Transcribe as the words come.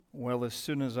Well, as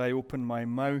soon as I open my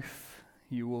mouth,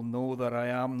 you will know that I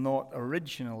am not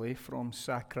originally from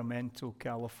Sacramento,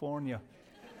 California.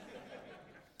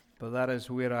 But that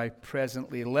is where I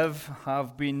presently live,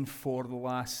 have been for the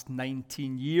last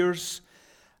 19 years,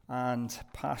 and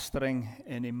pastoring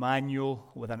in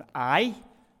Emmanuel with an I,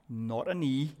 not an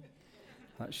E.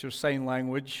 That's your sign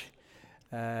language.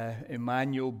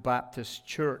 Emmanuel Baptist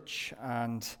Church.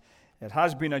 And it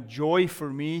has been a joy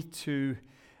for me to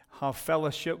have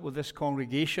fellowship with this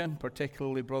congregation,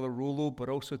 particularly Brother Rollo, but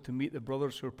also to meet the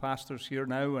brothers who are pastors here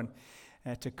now, and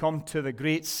to come to the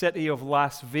great city of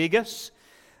Las Vegas.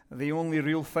 The only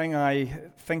real thing I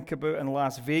think about in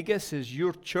Las Vegas is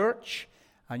your church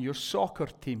and your soccer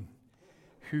team,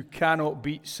 who cannot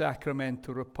beat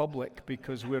Sacramento Republic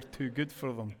because we're too good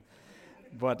for them.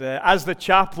 But as the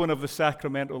chaplain of the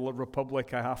Sacramento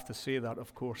Republic, I have to say that,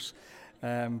 of course,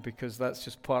 because that's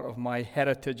just part of my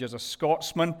heritage as a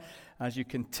Scotsman. As you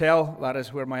can tell, that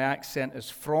is where my accent is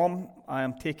from. I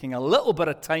am taking a little bit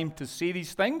of time to say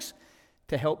these things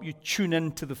to help you tune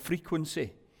into the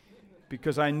frequency,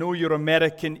 because I know your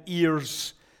American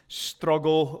ears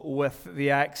struggle with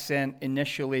the accent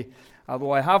initially,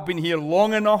 although I have been here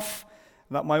long enough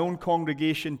that my own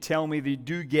congregation tell me they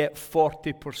do get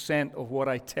 40% of what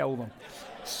I tell them.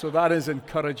 So that is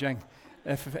encouraging,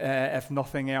 if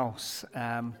nothing else.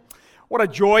 What a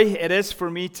joy it is for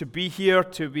me to be here,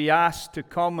 to be asked to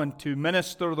come and to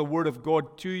minister the Word of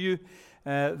God to you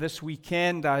this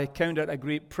weekend. I count it a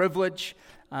great privilege,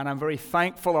 and I'm very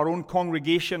thankful. Our own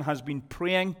congregation has been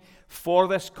praying for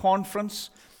this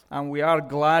conference, and we are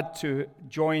glad to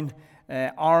join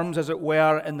arms, as it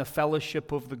were, in the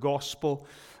fellowship of the gospel.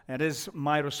 It is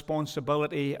my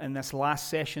responsibility in this last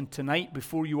session tonight,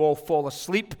 before you all fall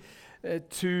asleep,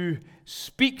 to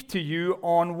speak to you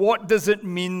on what does it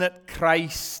mean that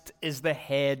Christ is the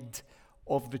head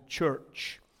of the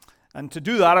church. And to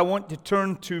do that, I want to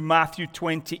turn to Matthew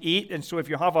 28. And so if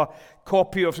you have a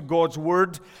copy of God's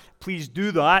Word, please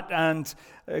do that, and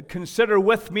consider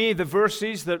with me the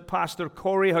verses that Pastor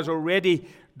Corey has already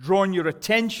drawn your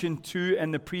attention to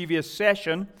in the previous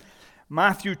session.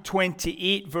 Matthew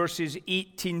 28, verses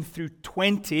 18 through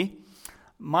 20.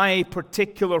 My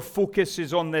particular focus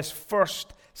is on this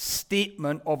first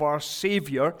statement of our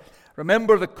Savior.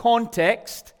 Remember the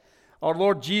context. Our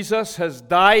Lord Jesus has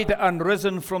died and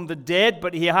risen from the dead,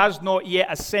 but he has not yet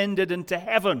ascended into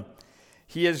heaven.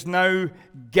 He is now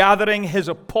gathering his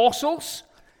apostles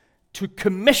to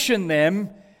commission them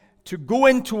to go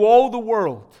into all the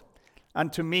world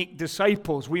and to make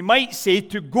disciples. We might say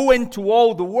to go into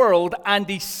all the world and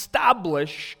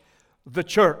establish the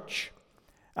church.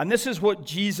 And this is what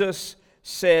Jesus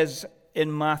says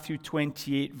in Matthew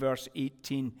 28, verse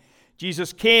 18.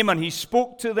 Jesus came and he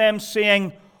spoke to them,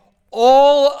 saying,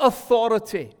 "All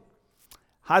authority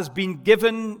has been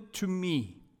given to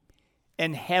me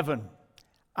in heaven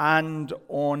and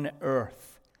on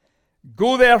earth.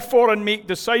 Go therefore and make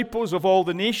disciples of all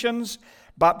the nations,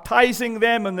 baptizing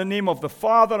them in the name of the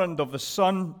Father and of the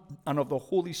Son and of the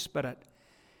Holy Spirit,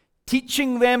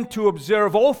 teaching them to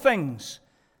observe all things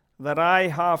that I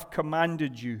have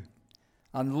commanded you.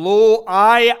 And lo,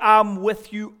 I am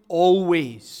with you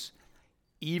always,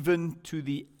 even to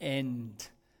the end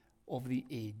of the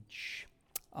age."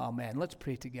 Amen. Let's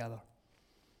pray together.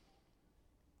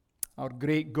 Our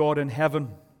great God in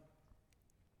heaven,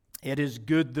 it is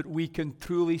good that we can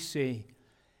truly say,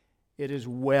 it is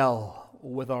well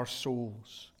with our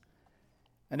souls.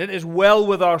 And it is well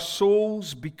with our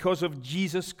souls because of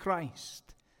Jesus Christ,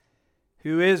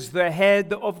 who is the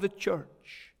head of the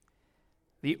church,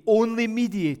 the only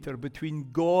mediator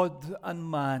between God and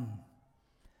man,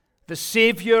 the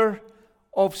Savior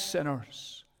of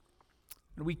sinners.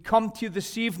 And we come to you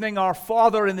this evening, our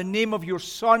Father, in the name of your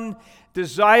Son,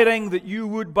 desiring that you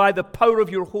would, by the power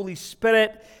of your Holy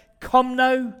Spirit, come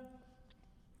now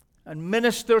and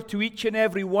minister to each and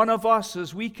every one of us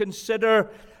as we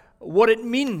consider what it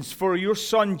means for your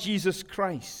Son, Jesus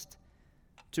Christ,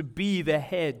 to be the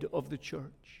head of the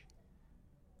church.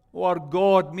 O our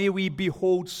God, may we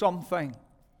behold something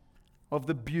of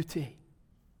the beauty,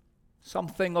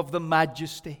 something of the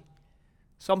majesty,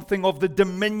 something of the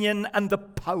dominion and the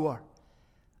power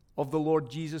of the Lord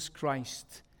Jesus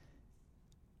Christ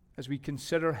as we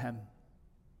consider him.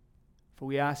 For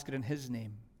we ask it in his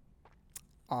name.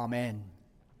 Amen.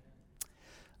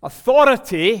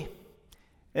 Authority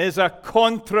is a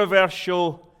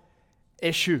controversial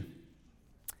issue.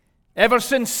 Ever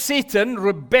since Satan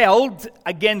rebelled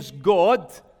against God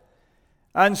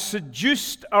and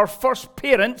seduced our first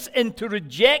parents into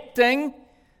rejecting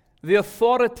the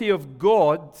authority of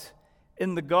God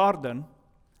in the garden,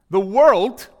 the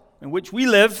world in which we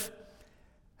live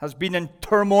has been in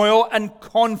turmoil and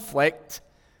conflict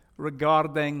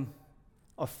regarding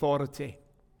authority.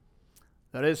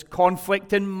 There is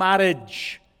conflict in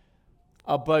marriage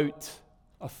about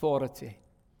authority.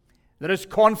 There is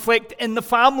conflict in the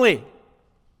family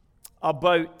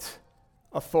about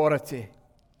authority.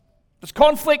 There's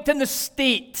conflict in the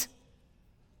state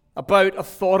about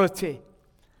authority.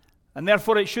 And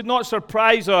therefore it should not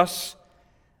surprise us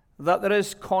that there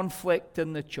is conflict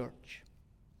in the church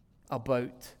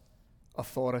about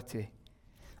authority.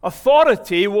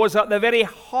 Authority was at the very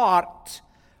heart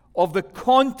of the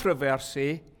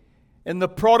controversy in the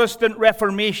Protestant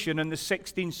Reformation in the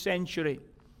 16th century.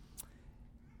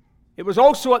 It was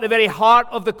also at the very heart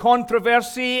of the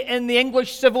controversy in the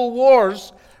English Civil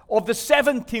Wars of the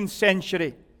 17th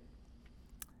century,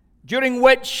 during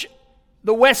which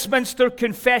the Westminster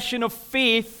Confession of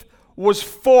Faith was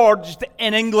forged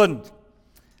in England,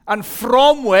 and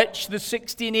from which the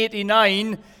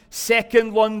 1689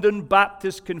 Second London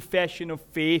Baptist Confession of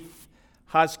Faith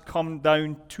has come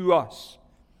down to us.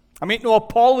 I make no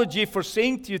apology for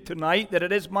saying to you tonight that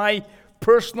it is my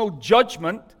personal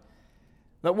judgment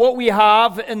that what we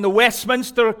have in the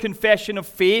Westminster Confession of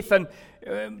Faith, and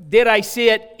dare I say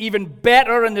it even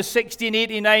better, in the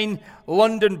 1689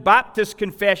 London Baptist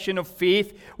Confession of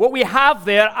Faith, what we have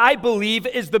there, I believe,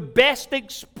 is the best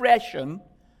expression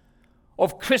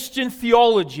of Christian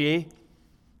theology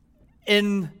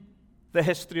in the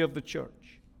history of the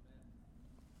church.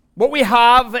 What we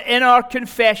have in our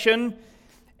confession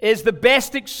is the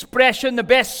best expression, the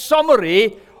best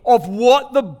summary of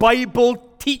what the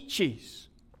Bible teaches.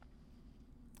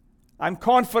 I'm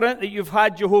confident that you've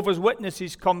had Jehovah's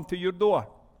Witnesses come to your door.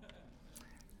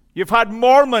 You've had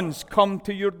Mormons come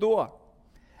to your door.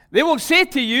 They will say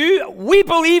to you, we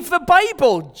believe the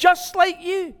Bible, just like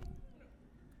you.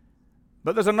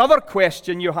 But there's another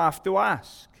question you have to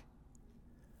ask.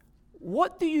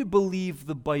 What do you believe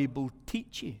the Bible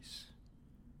teaches?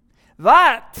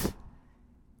 That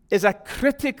is a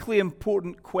critically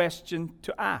important question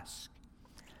to ask.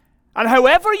 And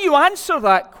however you answer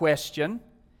that question,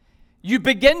 you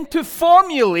begin to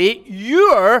formulate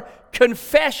your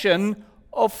confession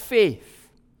of faith.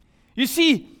 You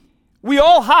see, we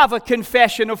all have a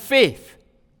confession of faith.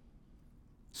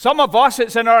 Some of us,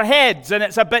 it's in our heads and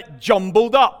it's a bit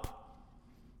jumbled up.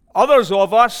 Others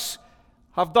of us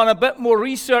have done a bit more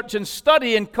research and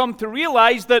study and come to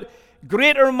realize that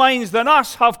greater minds than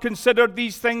us have considered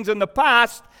these things in the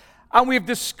past, and we've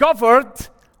discovered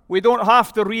we don't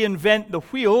have to reinvent the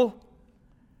wheel.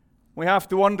 We have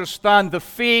to understand the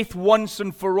faith once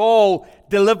and for all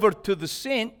delivered to the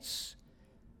saints.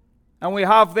 And we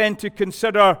have then to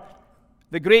consider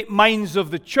the great minds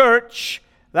of the church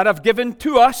that have given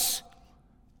to us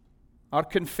our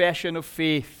confession of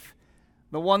faith,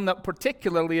 the one that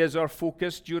particularly is our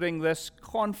focus during this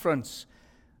conference,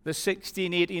 the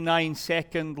 1689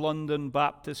 Second London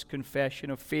Baptist Confession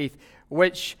of Faith,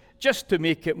 which, just to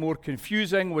make it more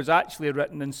confusing, was actually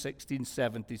written in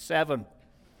 1677.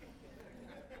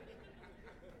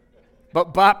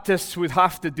 But Baptists would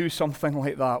have to do something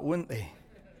like that, wouldn't they?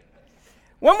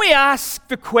 When we ask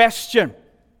the question,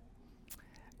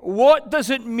 what does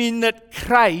it mean that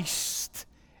Christ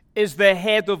is the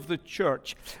head of the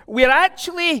church? We're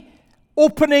actually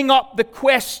opening up the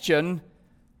question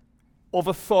of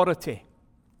authority.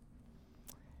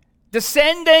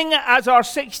 Descending, as our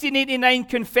 1689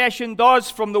 confession does,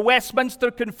 from the Westminster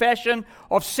Confession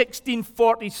of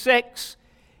 1646,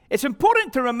 it's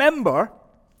important to remember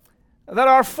that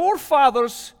our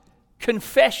forefathers'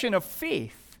 confession of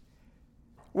faith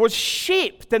was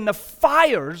shaped in the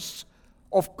fires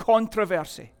of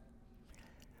controversy.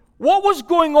 What was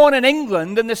going on in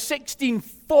England in the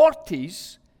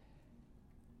 1640s,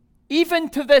 even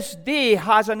to this day,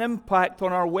 has an impact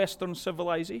on our Western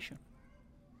civilization.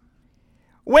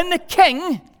 When the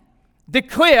king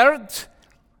declared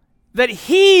that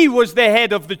he was the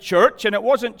head of the church, and it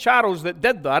wasn't Charles that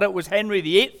did that, it was Henry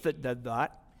VIII that did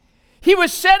that, he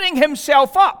was setting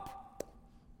himself up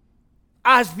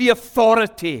as the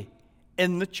authority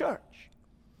in the church.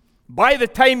 By the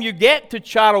time you get to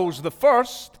Charles I,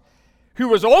 who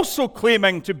was also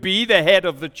claiming to be the head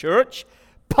of the church,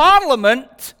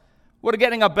 Parliament were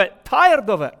getting a bit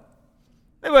tired of it.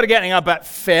 They were getting a bit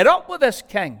fed up with this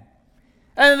king.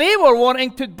 And they were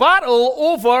wanting to battle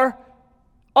over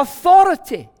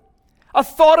authority.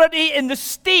 Authority in the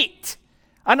state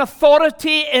and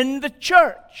authority in the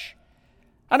church.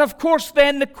 And of course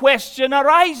then the question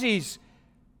arises,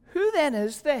 who then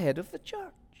is the head of the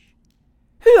church?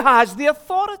 Who has the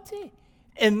authority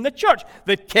in the church?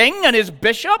 The king and his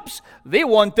bishops, they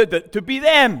wanted it to be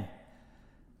them.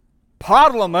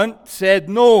 Parliament said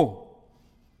no.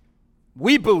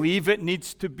 We believe it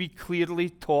needs to be clearly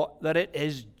taught that it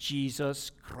is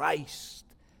Jesus Christ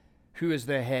who is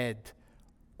the head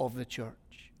of the church.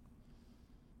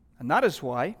 And that is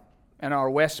why in our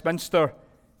Westminster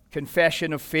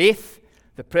Confession of Faith,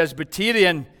 the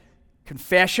Presbyterian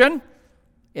Confession,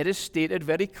 it is stated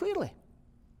very clearly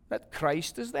that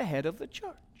Christ is the head of the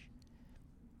church.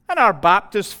 And our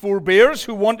Baptist forebears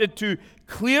who wanted to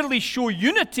clearly show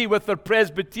unity with their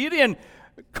Presbyterian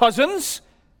cousins,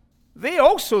 they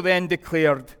also then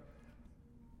declared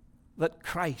that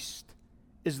Christ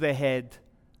is the head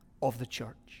of the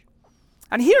church.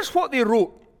 And here's what they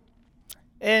wrote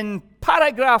in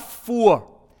paragraph 4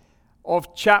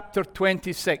 of chapter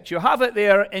 26. You have it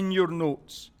there in your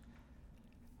notes.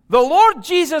 The Lord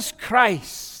Jesus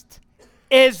Christ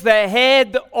is the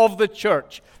head of the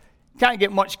church. Can't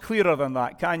get much clearer than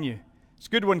that, can you? It's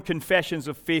good when confessions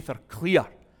of faith are clear,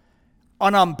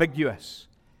 unambiguous.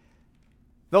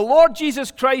 The Lord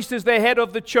Jesus Christ is the head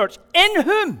of the church, in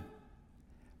whom,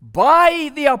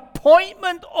 by the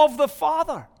appointment of the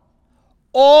Father,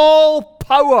 all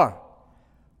power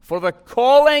for the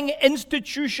calling,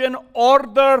 institution,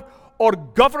 order, or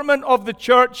government of the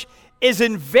church is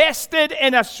invested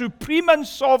in a supreme and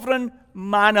sovereign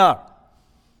manner.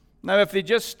 Now, if they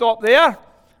just stop there,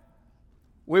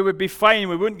 we would be fine.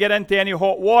 We wouldn't get into any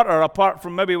hot water apart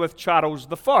from maybe with Charles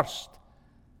I and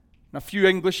a few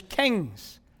English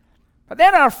kings. But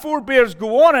then our forebears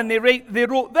go on and they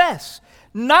wrote this: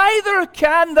 neither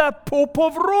can the Pope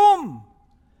of Rome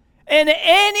in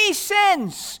any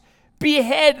sense be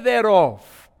head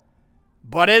thereof,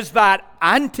 but is that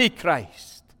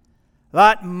Antichrist,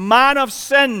 that man of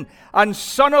sin and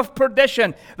son of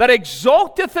perdition, that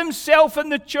exalteth himself in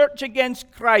the church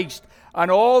against Christ and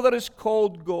all that is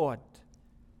called God,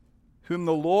 whom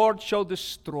the Lord shall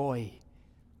destroy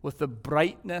with the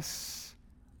brightness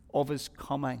of his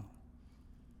coming.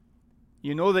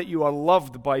 You know that you are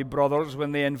loved by brothers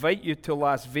when they invite you to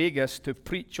Las Vegas to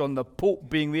preach on the Pope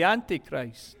being the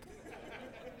Antichrist.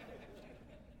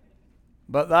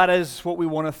 But that is what we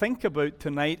want to think about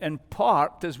tonight, in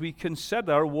part as we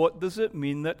consider what does it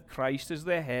mean that Christ is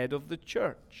the head of the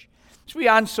church. As we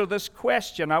answer this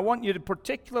question, I want you to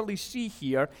particularly see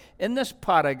here in this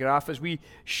paragraph, as we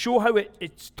show how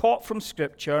it's taught from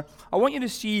Scripture, I want you to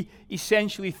see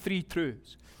essentially three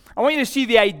truths. I want you to see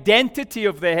the identity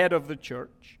of the head of the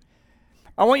church.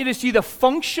 I want you to see the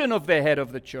function of the head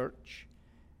of the church.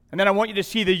 And then I want you to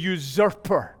see the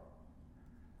usurper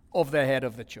of the head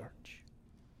of the church.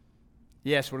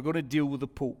 Yes, we're going to deal with the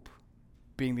Pope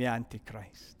being the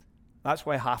Antichrist. That's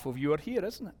why half of you are here,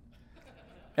 isn't it?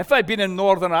 If I'd been in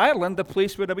Northern Ireland, the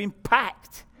place would have been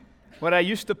packed, where I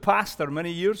used to pastor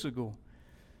many years ago.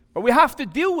 But we have to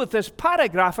deal with this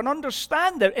paragraph and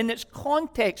understand it in its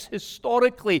context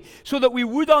historically, so that we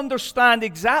would understand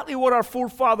exactly what our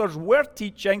forefathers were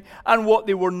teaching and what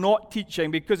they were not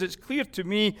teaching, because it's clear to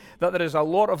me that there is a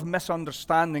lot of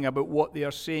misunderstanding about what they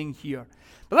are saying here.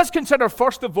 But let's consider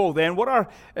first of all then what our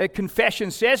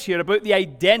confession says here about the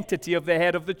identity of the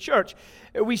head of the church.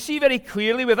 We see very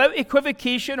clearly, without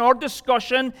equivocation or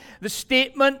discussion, the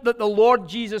statement that the Lord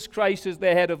Jesus Christ is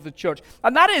the head of the church.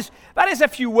 And that is,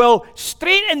 if you will,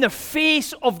 straight in the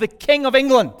face of the King of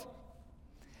England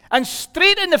and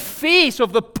straight in the face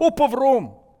of the Pope of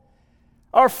Rome.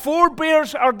 Our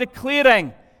forebears are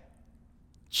declaring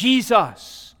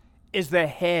Jesus is the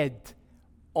head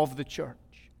of the church.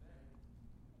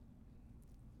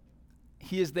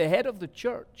 He is the head of the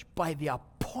church by the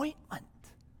appointment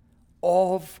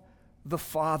of the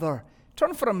Father.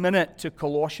 Turn for a minute to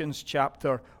Colossians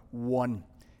chapter 1.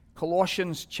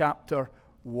 Colossians chapter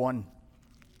 1.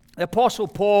 The Apostle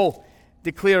Paul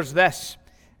declares this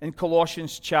in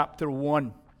Colossians chapter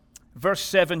 1, verse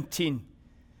 17.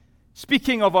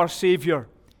 Speaking of our Savior,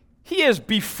 He is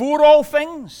before all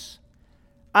things,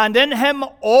 and in Him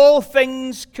all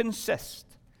things consist.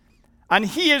 And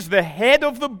He is the head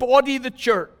of the body, the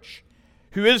church,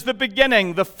 who is the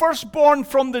beginning, the firstborn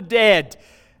from the dead,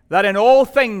 that in all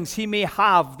things He may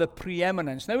have the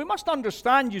preeminence. Now we must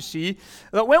understand, you see,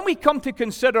 that when we come to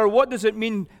consider what does it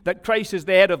mean that Christ is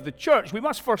the head of the church, we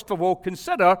must first of all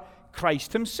consider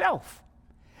Christ Himself.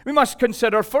 We must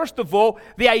consider, first of all,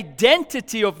 the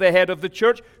identity of the head of the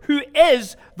church, who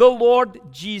is the Lord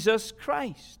Jesus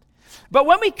Christ. But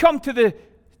when we come to the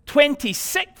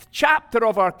 26th chapter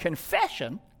of our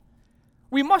confession,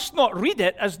 we must not read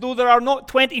it as though there are not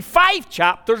 25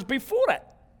 chapters before it.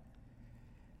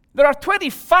 There are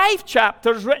 25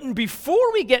 chapters written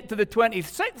before we get to the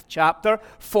 26th chapter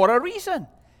for a reason.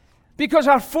 Because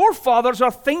our forefathers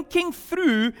are thinking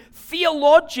through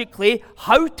theologically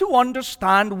how to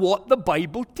understand what the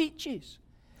Bible teaches.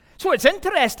 So it's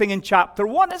interesting in chapter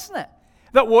 1, isn't it?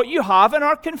 That what you have in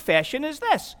our confession is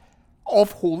this,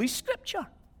 of Holy Scripture.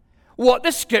 What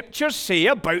the Scriptures say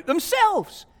about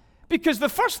themselves. Because the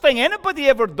first thing anybody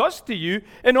ever does to you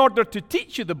in order to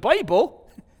teach you the Bible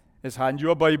is hand you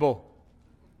a Bible.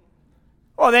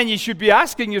 Well, then you should be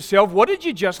asking yourself, what did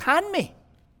you just hand me?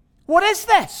 What is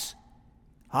this?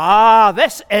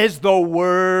 This is the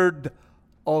Word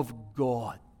of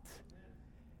God.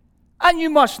 And you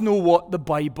must know what the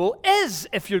Bible is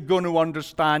if you're going to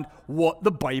understand what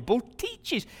the Bible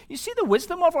teaches. You see the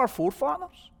wisdom of our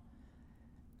forefathers?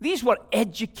 These were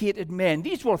educated men.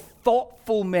 These were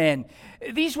thoughtful men.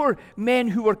 These were men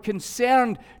who were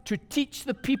concerned to teach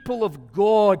the people of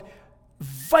God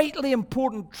vitally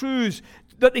important truths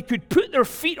that they could put their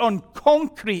feet on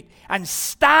concrete and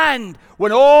stand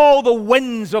when all the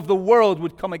winds of the world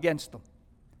would come against them.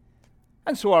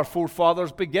 And so our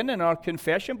forefathers begin in our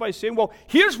confession by saying, well,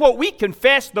 here's what we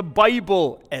confess the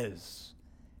Bible is.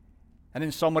 And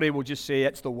in summary, we'll just say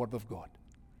it's the Word of God.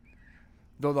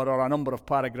 Though there are a number of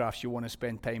paragraphs you want to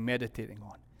spend time meditating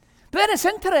on. But then it's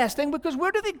interesting because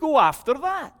where do they go after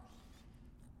that?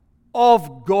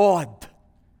 Of God.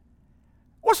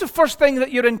 What's the first thing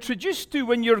that you're introduced to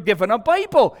when you're given a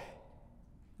Bible?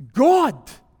 God.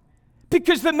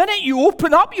 Because the minute you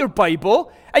open up your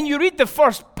Bible and you read the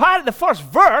first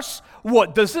verse,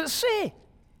 what does it say?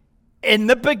 In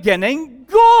the beginning,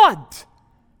 God.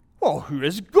 Well, who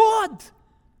is God?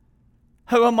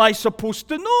 How am I supposed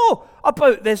to know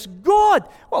about this God?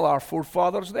 Well, our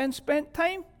forefathers then spent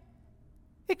time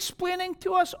explaining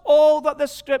to us all that the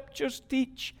Scriptures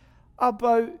teach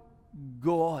about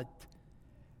God.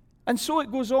 And so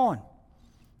it goes on.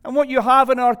 And what you have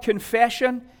in our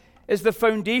confession is the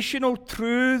foundational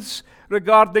truths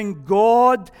regarding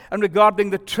God and regarding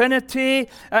the Trinity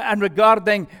and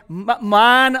regarding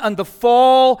man and the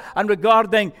fall and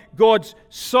regarding God's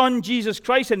Son, Jesus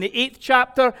Christ, in the 8th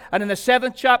chapter, and in the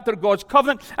 7th chapter, God's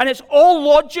covenant. And it's all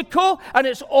logical and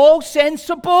it's all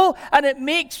sensible, and it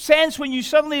makes sense when you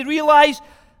suddenly realize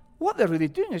what they're really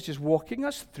doing is just walking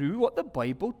us through what the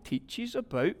Bible teaches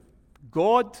about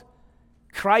God,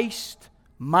 Christ,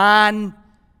 man,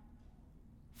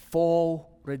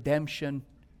 fall, redemption,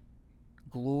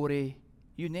 glory,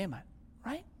 you name it,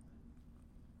 right?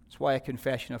 That's why a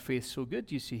confession of faith is so good,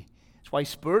 you see. That's why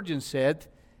Spurgeon said,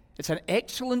 it's an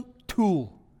excellent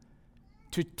tool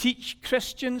to teach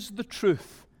Christians the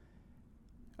truth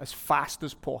as fast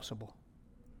as possible.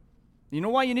 You know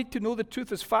why you need to know the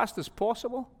truth as fast as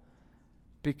possible?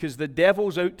 Because the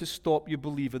devil's out to stop you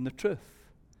believing the truth.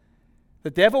 The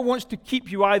devil wants to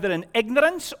keep you either in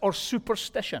ignorance or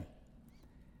superstition.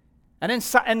 And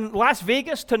in Las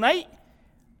Vegas tonight,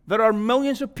 there are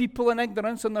millions of people in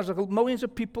ignorance and there's millions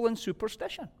of people in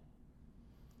superstition.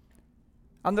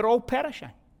 And they're all perishing.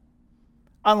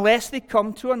 Unless they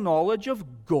come to a knowledge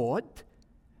of God,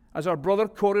 as our brother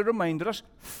Corey reminded us,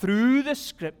 through the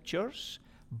Scriptures,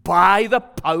 by the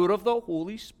power of the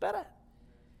Holy Spirit.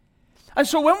 And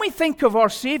so when we think of our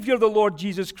Savior, the Lord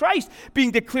Jesus Christ,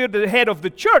 being declared the head of the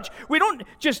church, we don't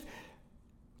just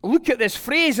look at this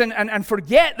phrase and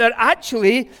forget that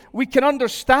actually we can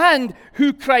understand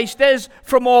who Christ is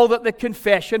from all that the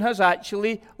confession has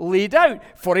actually laid out.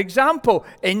 For example,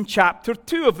 in chapter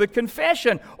 2 of the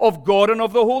confession of God and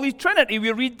of the Holy Trinity,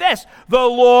 we read this, the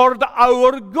Lord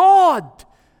our God.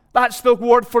 That's the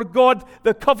word for God,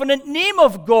 the covenant name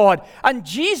of God. And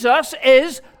Jesus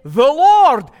is the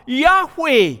Lord,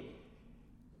 Yahweh.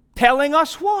 Telling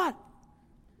us what?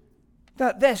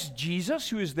 That this Jesus,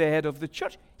 who is the head of the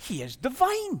church, he is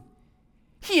divine.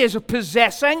 He is a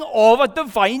possessing of a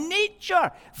divine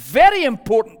nature. Very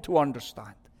important to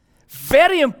understand.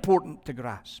 Very important to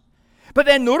grasp. But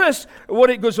then notice what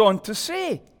it goes on to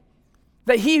say.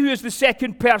 That he who is the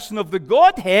second person of the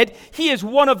Godhead, he is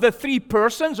one of the three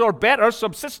persons, or better,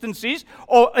 subsistences,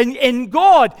 in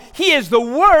God. He is the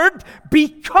Word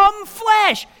become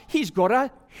flesh. He's got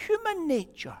a human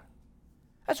nature,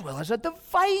 as well as a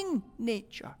divine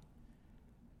nature.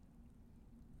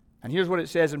 And here's what it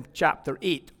says in chapter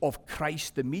 8 of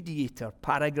Christ the Mediator,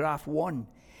 paragraph 1.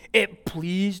 It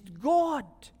pleased God,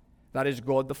 that is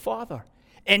God the Father,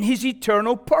 in his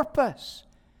eternal purpose,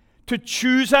 to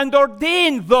choose and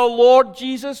ordain the Lord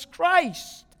Jesus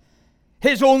Christ,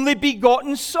 his only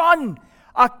begotten Son,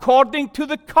 according to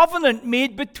the covenant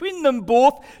made between them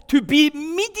both, to be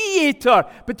mediator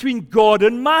between God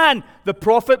and man, the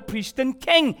prophet, priest, and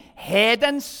king, head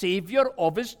and savior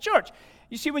of his church.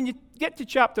 You see, when you get to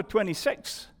chapter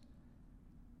 26,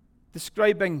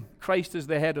 describing Christ as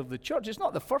the head of the church. It's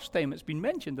not the first time it's been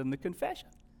mentioned in the confession.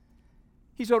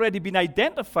 He's already been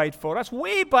identified for us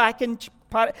way back in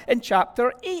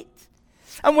chapter 8.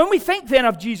 And when we think then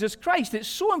of Jesus Christ, it's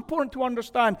so important to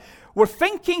understand we're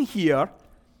thinking here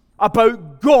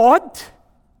about God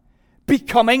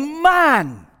becoming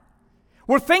man.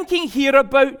 We're thinking here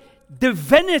about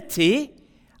divinity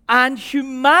and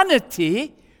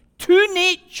humanity, two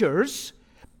natures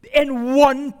in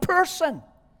one person.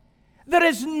 There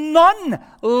is none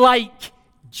like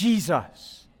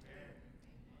Jesus.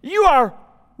 You are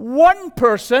one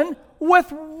person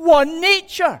with one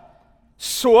nature.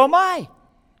 So am I.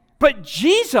 But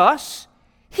Jesus,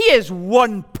 he is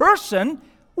one person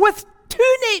with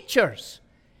two natures.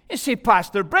 You say,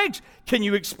 Pastor Briggs, can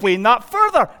you explain that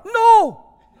further? No.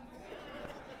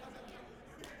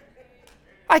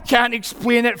 I can't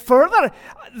explain it further.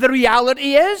 The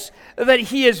reality is that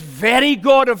he is very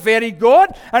God of very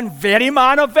God and very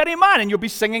man of very man. And you'll be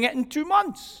singing it in 2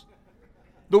 months.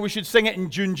 Though we should sing it in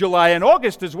June, July, and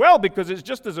August as well, because it's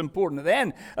just as important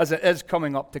then as it is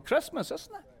coming up to Christmas,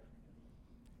 isn't it?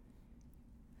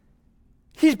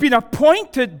 He's been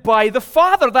appointed by the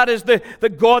Father. That is the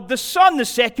God the Son, the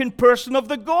second person of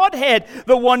the Godhead,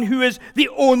 the one who is the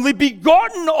only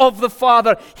begotten of the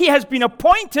Father. He has been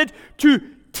appointed to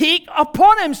take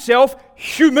upon himself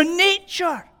human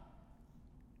nature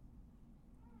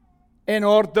in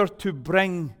order to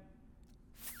bring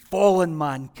fallen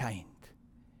mankind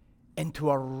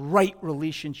into a right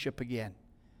relationship again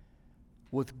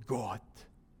with God.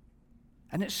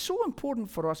 And it's so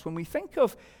important for us when we think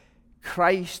of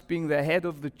Christ being the head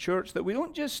of the church that we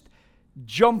don't just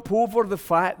jump over the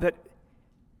fact that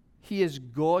he is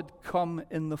God come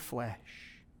in the flesh.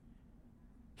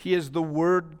 He is the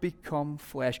Word become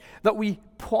flesh. That we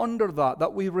ponder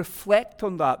that we reflect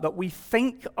on that we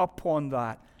think upon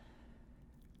that.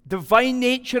 Divine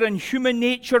nature and human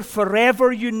nature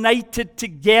forever united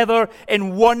together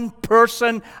in one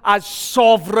person as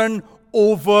sovereign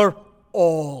over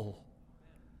all.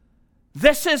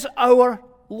 This is our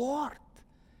Lord.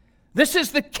 This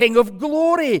is the King of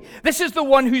glory. This is the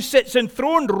one who sits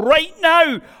enthroned right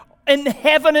now in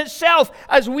heaven itself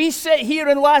as we sit here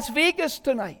in Las Vegas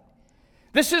tonight.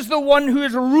 This is the one who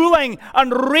is ruling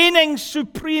and reigning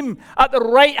supreme at the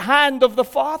right hand of the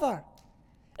Father,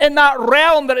 in that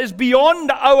realm that is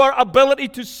beyond our ability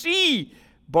to see,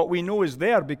 but we know is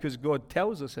there because God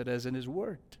tells us it is in His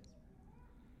Word.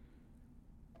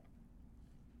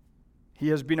 He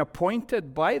has been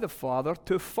appointed by the Father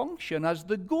to function as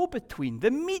the go-between,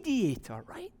 the mediator,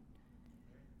 right?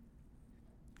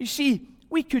 You see,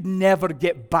 we could never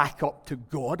get back up to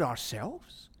God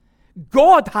ourselves.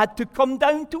 God had to come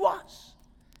down to us.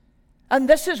 And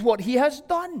this is what He has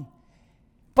done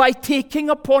by taking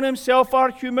upon Himself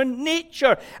our human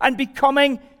nature and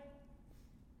becoming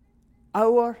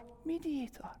our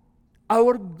mediator,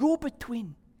 our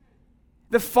go-between.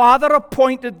 The Father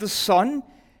appointed the Son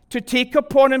to take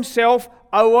upon Himself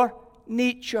our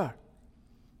nature.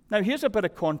 Now, here's a bit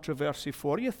of controversy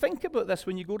for you. Think about this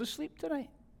when you go to sleep tonight.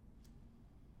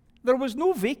 There was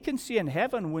no vacancy in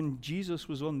heaven when Jesus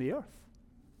was on the earth.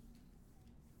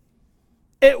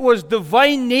 It was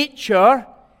divine nature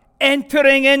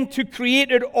entering into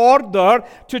created order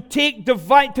to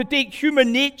take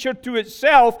human nature to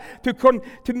itself, to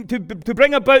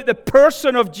bring about the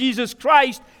person of Jesus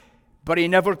Christ. But He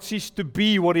never ceased to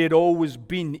be what He had always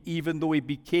been, even though He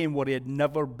became what He had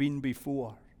never been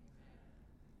before.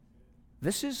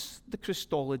 This is the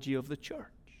Christology of the church.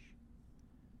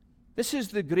 This is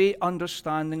the great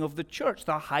understanding of the church,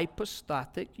 the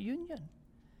hypostatic union.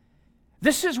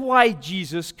 This is why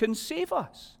Jesus can save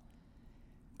us.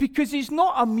 Because He's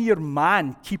not a mere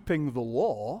man keeping the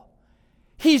law.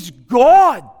 He's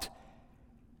God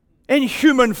in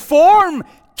human form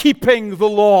keeping the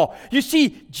law. You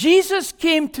see, Jesus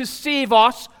came to save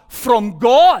us from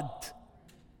God.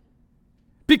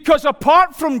 Because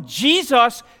apart from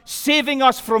Jesus saving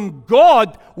us from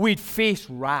God, we'd face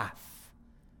wrath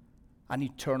and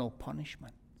eternal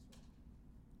punishment.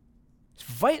 It's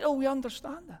vital we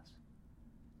understand this.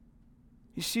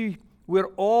 You see,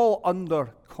 we're all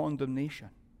under condemnation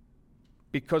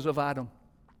because of Adam.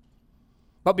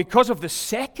 But because of the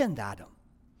second Adam,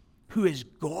 who is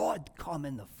God come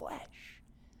in the flesh,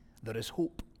 there is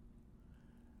hope.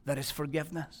 There is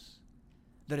forgiveness.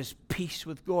 There is peace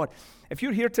with God. If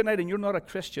you're here tonight and you're not a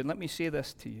Christian, let me say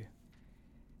this to you.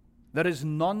 There is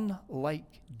none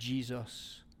like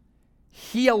Jesus.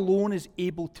 He alone is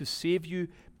able to save you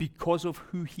because of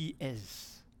who He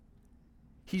is.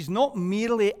 He's not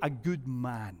merely a good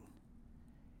man.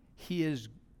 He is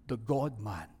the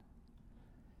God-man.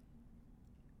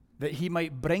 that he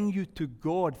might bring you to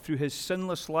God through his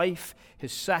sinless life,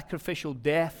 his sacrificial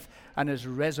death, and his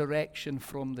resurrection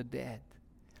from the dead.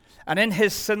 And in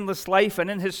his sinless life, and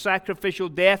in his sacrificial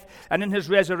death, and in his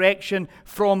resurrection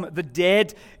from the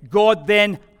dead, God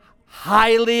then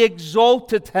highly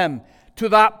exalted him to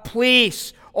that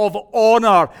place of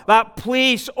honor, that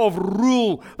place of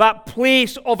rule, that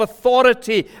place of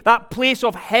authority, that place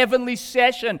of heavenly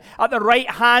session at the right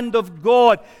hand of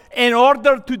God, in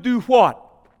order to do what?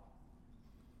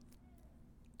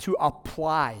 To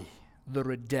apply the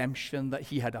redemption that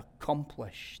he had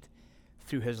accomplished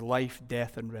through his life,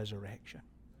 death, and resurrection.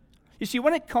 You see,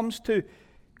 when it comes to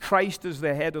Christ as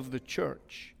the head of the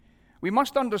church, we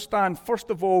must understand,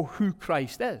 first of all, who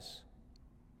Christ is.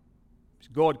 It's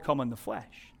God come in the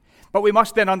flesh. But we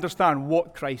must then understand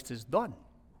what Christ has done.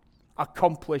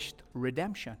 Accomplished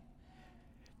redemption.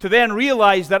 To then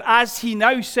realize that as he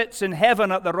now sits in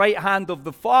heaven at the right hand of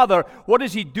the Father, what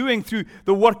is he doing through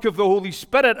the work of the Holy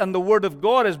Spirit and the Word of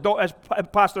God, as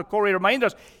Pastor Corey reminds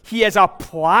us? He is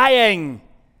applying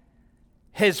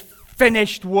his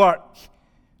finished work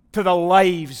to the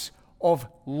lives of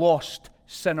lost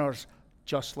sinners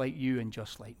just like you and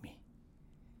just like me.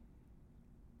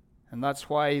 And that's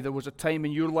why there was a time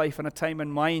in your life and a time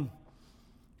in mine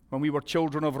when we were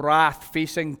children of wrath,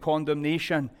 facing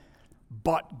condemnation.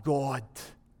 But God,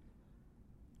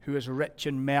 who is rich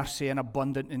in mercy and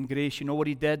abundant in grace, you know what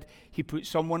he did? He put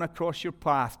someone across your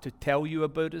path to tell you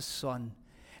about his Son.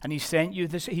 And he sent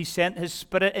his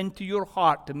Spirit into your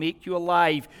heart to make you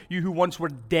alive. You who once were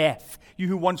deaf, you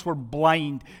who once were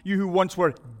blind, you who once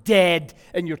were dead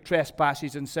in your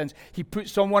trespasses and sins. He put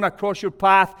someone across your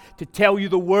path to tell you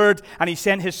the word, and he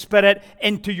sent his Spirit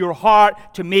into your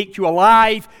heart to make you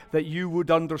alive, that you would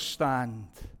understand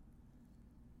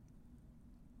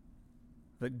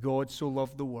that God so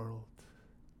loved the world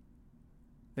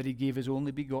that he gave his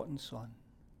only begotten Son,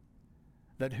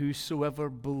 that whosoever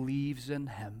believes in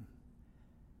him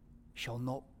shall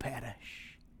not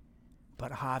perish,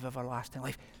 but have everlasting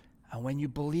life. And when you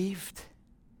believed,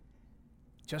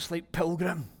 just like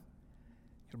Pilgrim,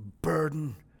 your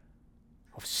burden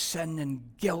of sin and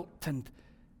guilt and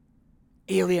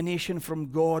alienation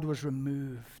from God was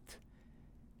removed.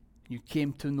 You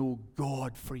came to know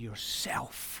God for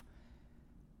yourself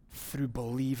through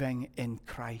believing in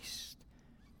Christ.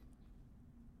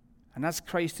 And as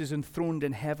Christ is enthroned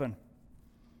in heaven,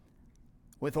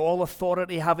 with all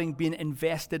authority having been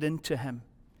invested into him,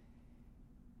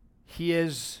 he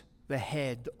is the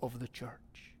head of the church.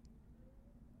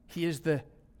 He is the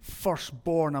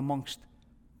firstborn amongst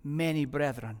many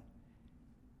brethren.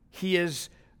 He is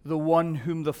the one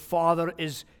whom the Father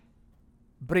is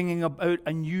bringing about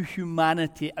a new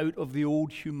humanity out of the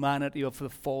old humanity of the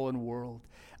fallen world,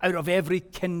 out of every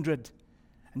kindred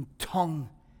and tongue,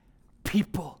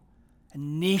 people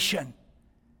and nation.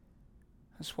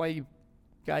 That's why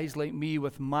guys like me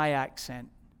with my accent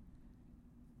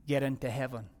get into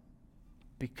heaven,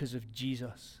 because of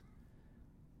Jesus.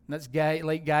 And that's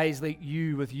guys like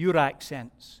you with your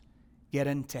accents get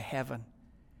into heaven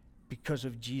because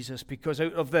of Jesus. Because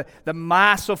out of the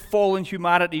mass of fallen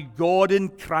humanity, God in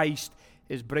Christ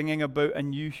is bringing about a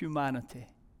new humanity.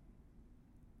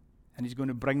 And he's going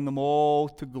to bring them all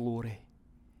to glory.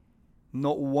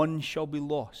 Not one shall be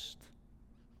lost,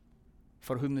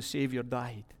 for whom the Savior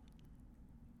died.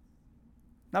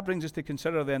 That brings us to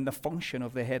consider then the function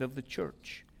of the head of the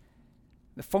church.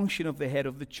 The function of the head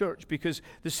of the church, because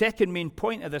the second main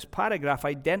point of this paragraph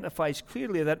identifies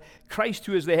clearly that Christ,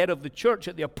 who is the head of the church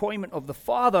at the appointment of the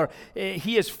Father,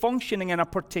 he is functioning in a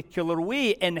particular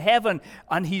way in heaven,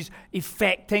 and he's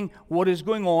effecting what is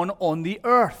going on the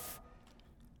earth.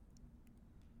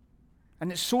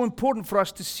 And it's so important for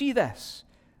us to see this.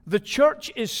 The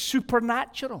church is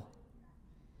supernatural.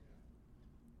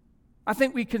 I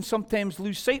think we can sometimes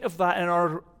lose sight of that in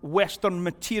our Western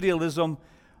materialism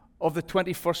of the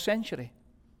 21st century.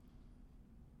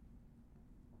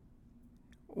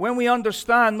 When we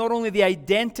understand not only the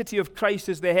identity of Christ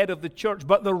as the head of the church,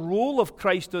 but the role of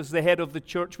Christ as the head of the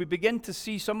church, we begin to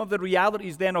see some of the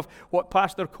realities then of what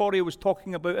Pastor Corey was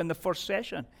talking about in the first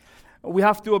session. We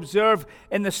have to observe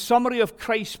in the summary of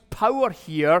Christ's power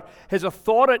here, his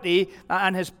authority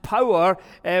and his power,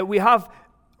 we have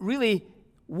really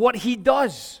what he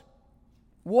does.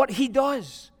 What he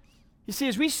does. You see,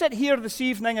 as we sit here this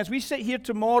evening, as we sit here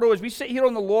tomorrow, as we sit here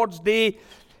on the Lord's Day,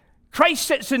 Christ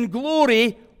sits in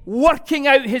glory working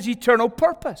out his eternal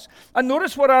purpose. And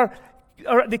notice what our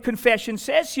the confession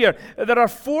says here. There are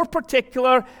 4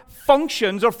 particular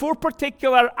functions or 4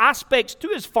 particular aspects to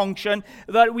his function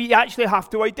that we actually have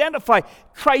to identify.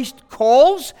 Christ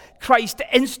calls, Christ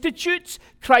institutes,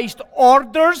 Christ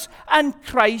orders, and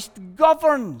Christ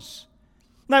governs.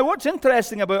 Now, what's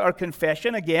interesting about our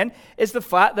confession, again, is the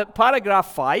fact that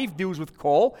paragraph 5 deals with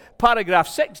call, paragraph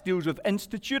 6 deals with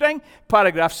instituting,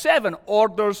 paragraph 7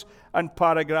 orders, and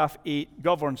paragraph 8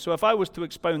 governs. So if I was to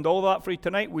expound all that for you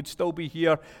tonight, we'd still be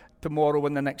here tomorrow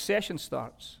when the next session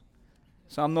starts.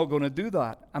 So I'm not going to do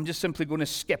that. I'm just simply going to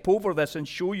skip over this and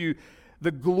show you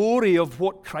the glory of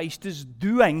what Christ is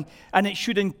doing. And it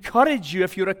should encourage you,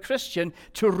 if you're a Christian,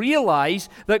 to realize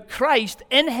that Christ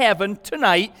in heaven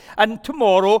tonight and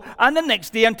tomorrow and the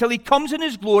next day until he comes in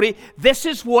his glory, this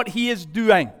is what he is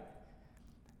doing.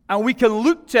 And we can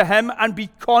look to him and be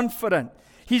confident.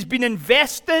 He's been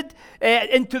invested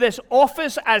into this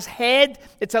office as head.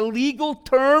 It's a legal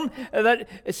term that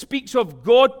speaks of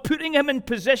God putting him in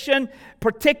position,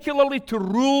 particularly to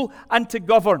rule and to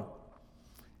govern.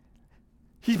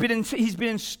 He's been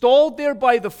installed there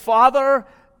by the Father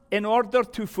in order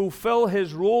to fulfill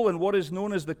his role in what is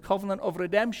known as the covenant of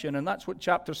redemption. And that's what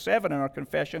chapter 7 in our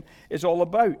confession is all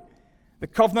about. The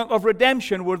covenant of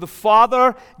redemption, where the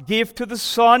Father gave to the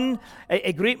Son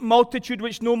a great multitude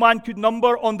which no man could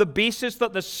number, on the basis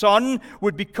that the Son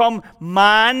would become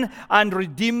man and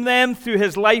redeem them through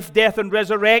his life, death, and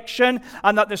resurrection,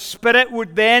 and that the Spirit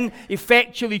would then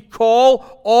effectually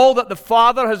call all that the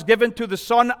Father has given to the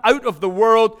Son out of the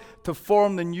world to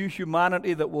form the new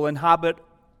humanity that will inhabit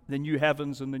the new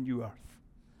heavens and the new earth.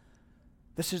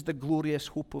 This is the glorious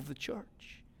hope of the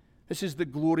church. This is the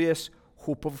glorious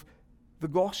hope of the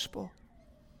gospel.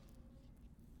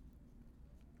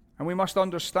 And we must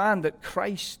understand that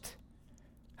Christ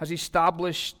has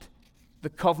established the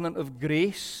covenant of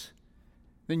grace,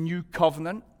 the new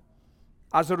covenant,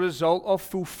 as a result of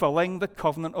fulfilling the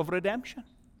covenant of redemption.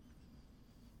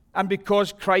 And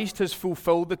because Christ has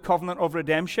fulfilled the covenant of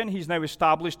redemption, he's now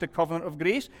established the covenant of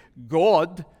grace.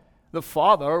 God, the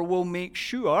Father, will make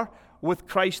sure with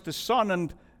Christ the Son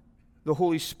and the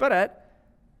Holy Spirit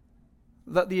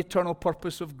that the eternal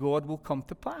purpose of God will come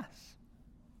to pass.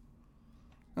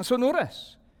 And so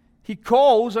notice, he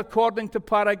calls, according to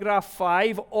paragraph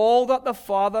 5, all that the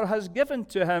Father has given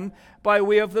to him by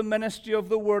way of the ministry of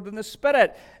the Word and the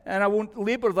Spirit. And I won't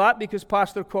labor that because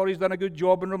Pastor Corey's done a good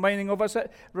job in reminding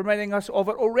us of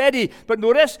it already. But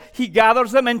notice, he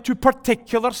gathers them into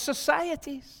particular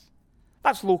societies.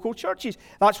 That's local churches.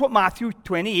 That's what Matthew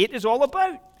 28 is all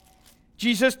about.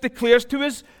 Jesus declares to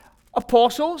his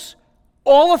apostles,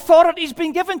 all authority has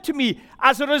been given to me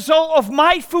as a result of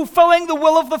my fulfilling the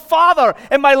will of the Father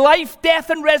in my life, death,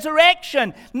 and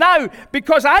resurrection. Now,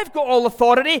 because I've got all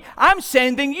authority, I'm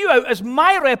sending you out as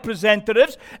my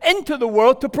representatives into the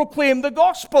world to proclaim the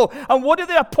gospel. And what do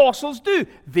the apostles do?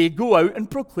 They go out and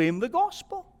proclaim the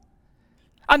gospel.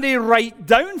 And they write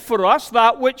down for us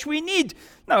that which we need.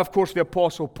 Now, of course, the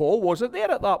Apostle Paul wasn't there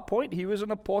at that point. He was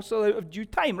an apostle out of due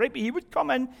time, right? But he would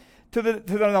come in to the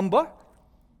number,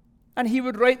 and he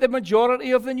would write the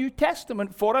majority of the New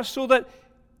Testament for us, so that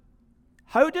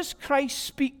how does Christ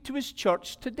speak to his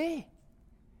church today?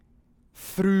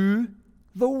 Through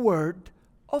the Word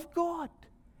of God.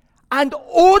 And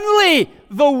only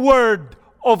the Word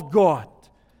of God.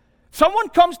 Someone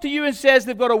comes to you and says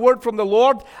they've got a word from the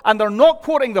Lord and they're not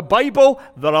quoting the Bible,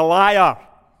 they're a liar.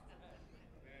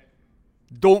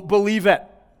 Don't believe it.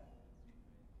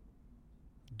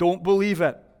 Don't believe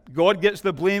it. God gets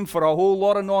the blame for a whole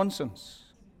lot of nonsense.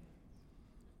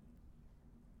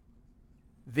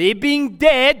 They being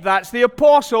dead, that's the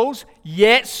apostles,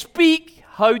 yet speak.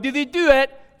 How do they do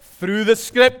it? Through the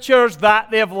scriptures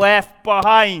that they have left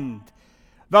behind.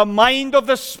 The mind of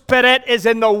the Spirit is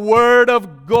in the Word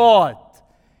of God.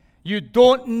 You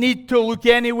don't need to look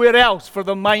anywhere else for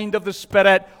the mind of the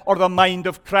Spirit or the mind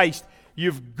of Christ.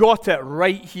 You've got it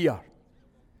right here.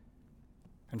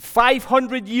 And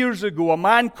 500 years ago, a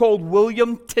man called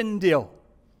William Tyndale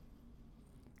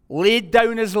laid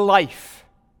down his life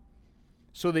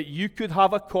so that you could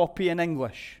have a copy in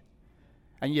English.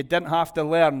 And you didn't have to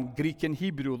learn Greek and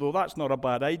Hebrew, though that's not a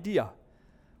bad idea.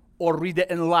 Or read it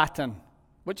in Latin,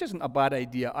 which isn't a bad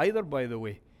idea either, by the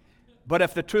way. But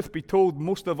if the truth be told,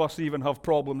 most of us even have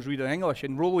problems reading English,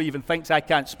 and Rollo even thinks I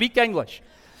can't speak English.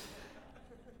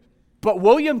 But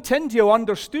William Tyndale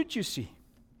understood, you see,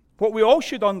 what we all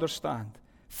should understand.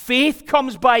 Faith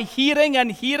comes by hearing,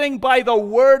 and hearing by the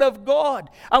Word of God.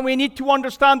 And we need to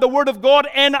understand the Word of God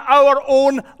in our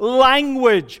own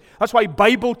language. That's why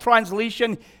Bible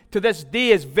translation to this day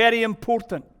is very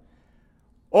important.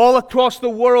 All across the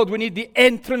world, we need the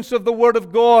entrance of the Word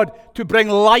of God to bring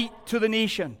light to the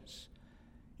nations.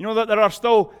 You know that there are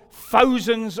still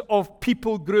thousands of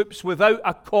people groups without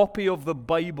a copy of the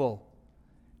Bible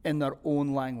in their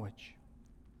own language.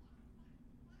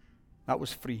 That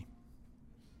was free.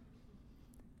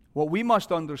 What we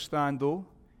must understand, though,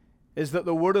 is that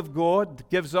the Word of God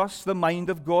gives us the mind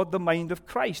of God, the mind of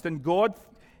Christ. And God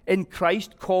in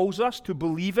Christ calls us to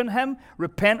believe in Him,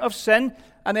 repent of sin,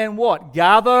 and then what?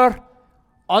 Gather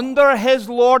under His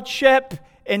lordship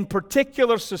in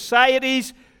particular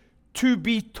societies to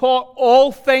be taught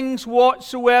all things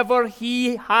whatsoever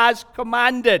He has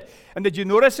commanded. And did you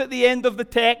notice at the end of the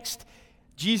text,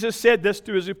 Jesus said this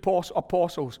to His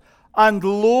apostles, "And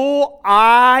lo,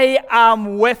 I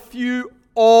am with you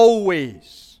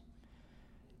always,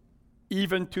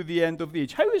 even to the end of the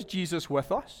age." How is Jesus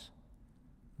with us?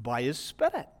 By His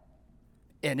Spirit,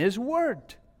 in His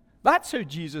Word. That's how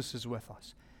Jesus is with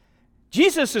us.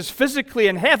 Jesus is physically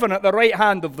in heaven at the right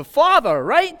hand of the Father,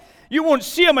 right? You won't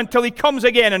see Him until He comes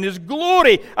again in His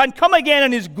glory, and come again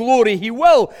in His glory He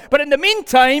will. But in the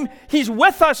meantime, He's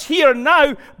with us here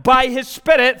now by His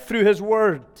Spirit through His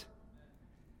Word.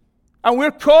 And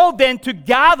we're called then to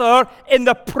gather in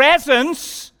the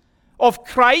presence of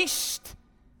Christ.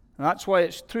 And that's why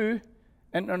it's true.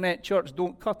 Internet church,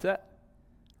 don't cut it.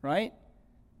 Right?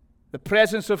 The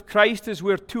presence of Christ is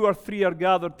where 2 or 3 are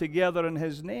gathered together in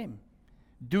His name,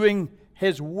 doing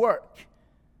His work.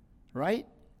 Right?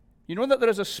 You know that there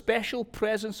is a special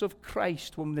presence of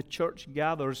Christ when the church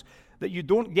gathers that you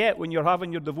don't get when you're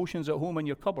having your devotions at home in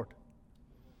your cupboard.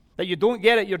 That you don't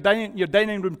get at your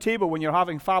dining room table when you're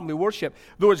having family worship.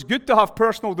 Though it's good to have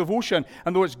personal devotion,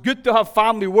 and though it's good to have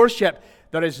family worship,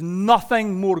 there is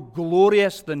nothing more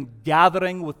glorious than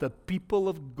gathering with the people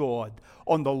of God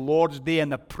on the Lord's day in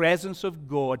the presence of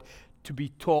God to be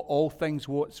taught all things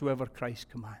whatsoever Christ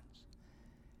commands.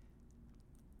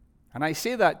 And I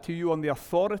say that to you on the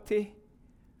authority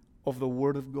of the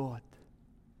Word of God.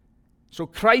 So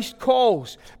Christ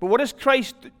calls. But what does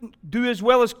Christ do as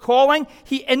well as calling?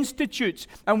 He institutes.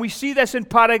 And we see this in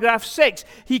paragraph 6.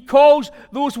 He calls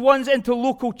those ones into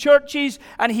local churches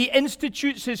and He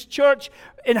institutes His church.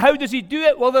 And how does He do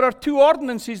it? Well, there are 2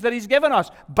 ordinances that He's given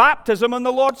us. Baptism and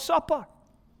the Lord's Supper.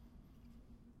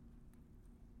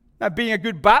 Now, being a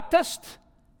good Baptist,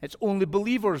 it's only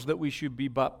believers that we should be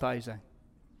baptizing.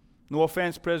 No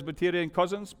offense, Presbyterian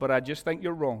cousins, but I just think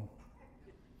you're wrong.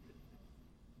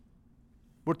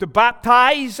 We're to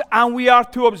baptize and we are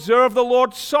to observe the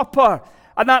Lord's Supper.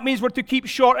 And that means we're to keep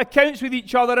short accounts with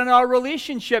each other in our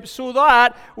relationships so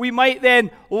that we might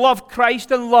then love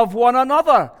Christ and love one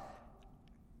another.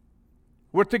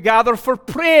 We're to gather for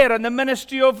prayer and the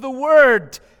ministry of the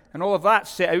Word. And all of that's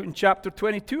set out in chapter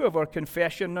 22 of our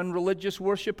confession and religious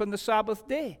worship on the Sabbath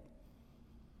day.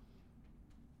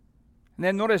 And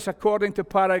then notice, according to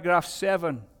paragraph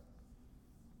 7,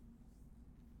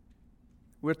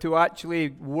 we're to actually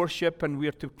worship and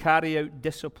we're to carry out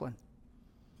discipline.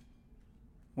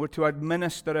 We're to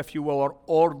administer, if you will, or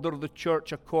order the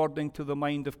church according to the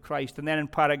mind of Christ. And then in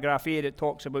paragraph 8 it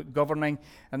talks about governing,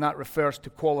 and that refers to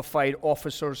qualified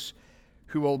officers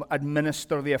who will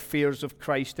administer the affairs of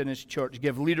Christ in His church,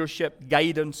 give leadership,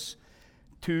 guidance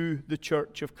to the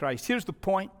church of Christ. Here's the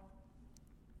point.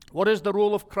 What is the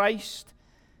role of Christ?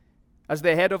 As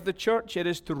the head of the church, it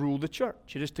is to rule the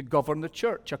church. It is to govern the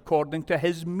church according to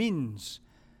His means,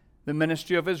 the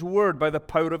ministry of His Word by the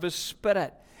power of His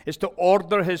Spirit. It's to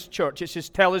order His church. It's to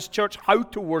tell His church how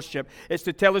to worship. It's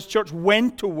to tell His church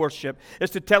when to worship.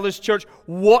 It's to tell His church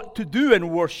what to do in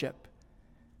worship.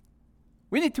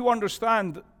 We need to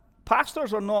understand that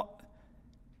pastors are not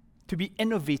to be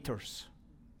innovators.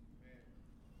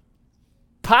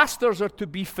 Pastors are to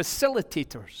be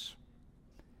facilitators.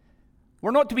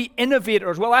 We're not to be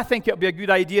innovators. Well, I think it would be a good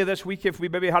idea this week if we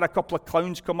maybe had a couple of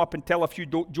clowns come up and tell a few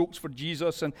jokes for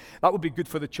Jesus, and that would be good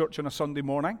for the church on a Sunday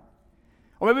morning.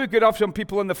 Or maybe we could have some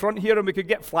people in the front here and we could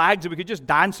get flags and we could just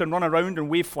dance and run around and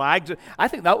wave flags. I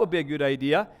think that would be a good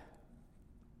idea.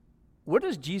 Where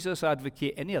does Jesus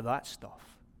advocate any of that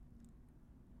stuff?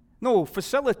 No,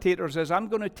 facilitators is I'm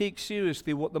going to take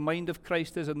seriously what the mind of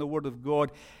Christ is in the Word of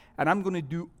God, and I'm going to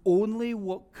do only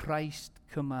what Christ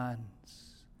commands.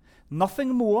 Nothing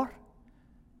more,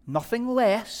 nothing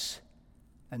less,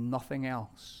 and nothing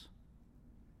else.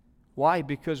 Why?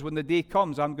 Because when the day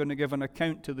comes, I'm going to give an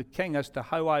account to the King as to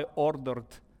how I ordered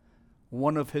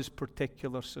one of His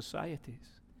particular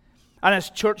societies. And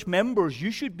as church members, you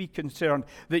should be concerned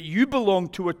that you belong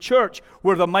to a church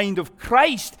where the mind of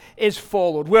Christ is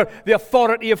followed, where the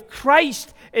authority of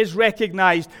Christ is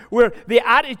recognized, where the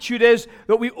attitude is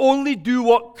that we only do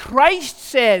what Christ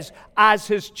says as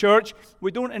his church.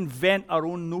 We don't invent our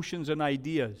own notions and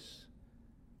ideas.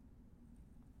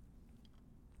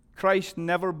 Christ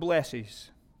never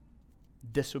blesses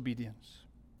disobedience.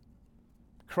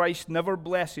 Christ never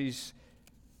blesses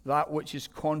that which is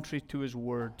contrary to his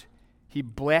word. He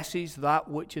blesses that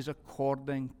which is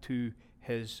according to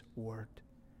his word.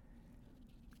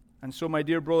 And so, my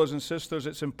dear brothers and sisters,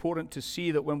 it's important to see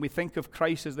that when we think of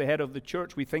Christ as the head of the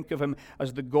church, we think of him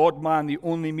as the God-man, the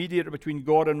only mediator between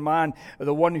God and man,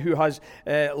 the one who has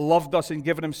loved us and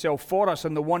given himself for us,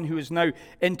 and the one who is now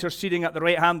interceding at the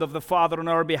right hand of the Father on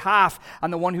our behalf,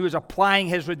 and the one who is applying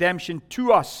his redemption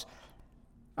to us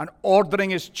and ordering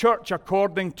his church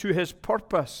according to his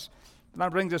purpose. And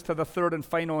that brings us to the third and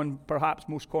final and perhaps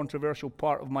most controversial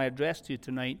part of my address to you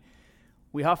tonight.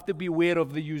 We have to beware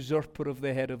of the usurper of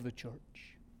the head of the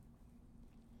church.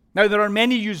 Now, there are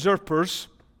many usurpers.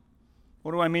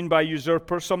 What do I mean by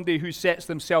usurper? Somebody who sets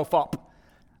themselves up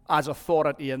as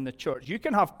authority in the church. You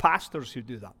can have pastors who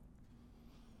do that.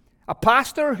 A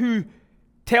pastor who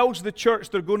tells the church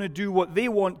they're going to do what they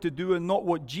want to do and not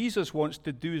what Jesus wants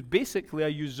to do is basically a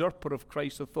usurper of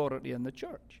Christ's authority in the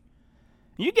church.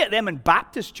 You get them in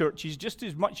Baptist churches just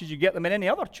as much as you get them in any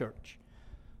other church.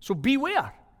 So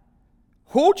beware.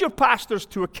 Hold your pastors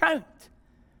to account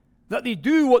that they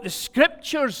do what the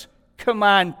Scriptures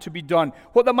command to be done,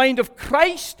 what the mind of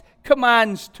Christ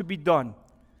commands to be done.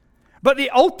 But the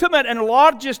ultimate and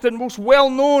largest and most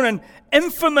well-known and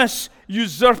infamous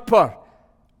usurper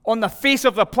on the face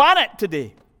of the planet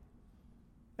today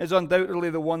is undoubtedly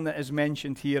the one that is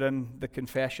mentioned here in the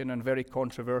confession, and very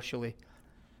controversially,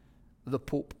 the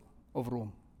Pope of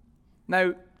Rome.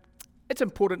 Now, it's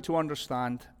important to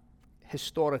understand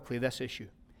historically this issue.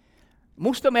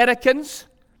 Most Americans,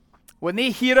 when they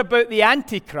hear about the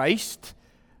Antichrist,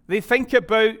 they think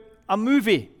about a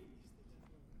movie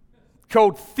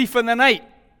called Thief in the Night,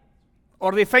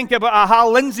 or they think about a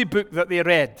Hal Lindsey book that they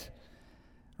read,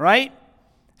 right?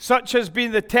 Such has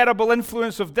been the terrible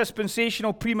influence of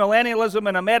dispensational premillennialism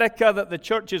in America that the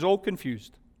church is all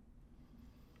confused.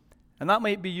 And that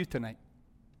might be you tonight.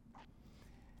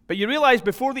 But you realize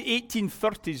before the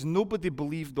 1830s, nobody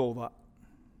believed all that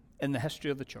in the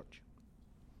history of the church.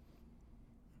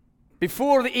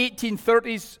 Before the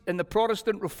 1830s, in the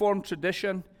Protestant Reformed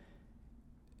tradition,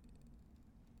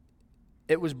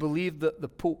 it was believed that the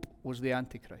Pope was the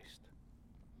Antichrist.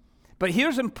 But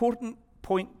here's an important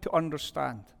point to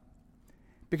understand,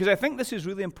 because I think this is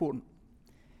really important.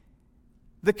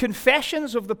 The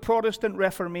confessions of the Protestant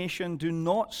Reformation do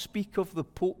not speak of the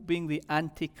Pope being the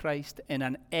Antichrist in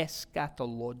an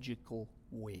eschatological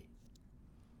way.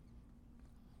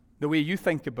 The way you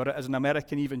think about it as an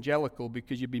American evangelical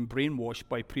because you've been brainwashed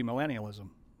by premillennialism.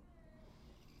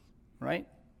 Right?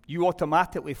 You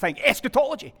automatically think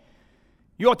eschatology.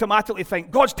 You automatically think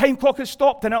God's time clock has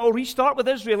stopped and it will restart with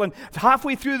Israel, and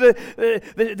halfway through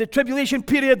the tribulation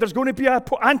period there's going to be an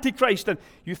Antichrist, and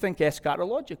you think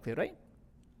eschatologically, right?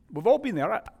 We've all been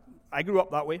there. I grew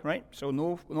up that way, right? So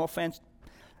no offense.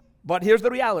 But here's the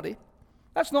reality.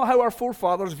 That's not how our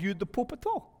forefathers viewed the Pope at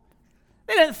all.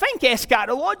 They didn't think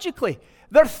eschatologically.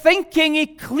 They're thinking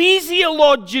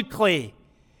ecclesiologically.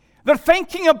 They're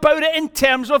thinking about it in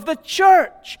terms of the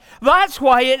church. That's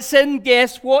why it's in,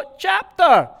 guess what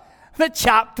chapter? The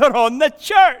chapter on the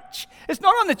church. It's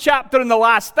not on the chapter in the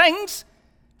last things,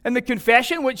 in the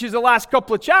confession, which is the last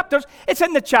couple of chapters. It's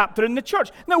in the chapter in the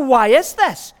church. Now, why is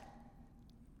this?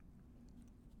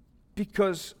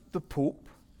 Because the Pope,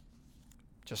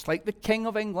 just like the King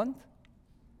of England,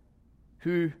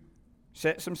 who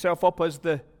sets himself up as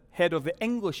the head of the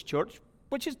English church,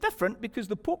 which is different because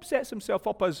the Pope sets himself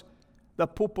up as the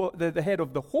Pope, the head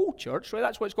of the whole church, right?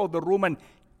 That's what's called the Roman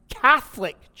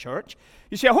Catholic Church.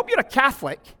 You see, I hope you're a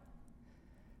Catholic,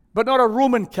 but not a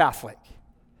Roman Catholic.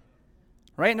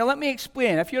 Right? Now let me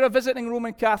explain. If you're a visiting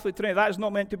Roman Catholic today, that is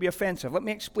not meant to be offensive. Let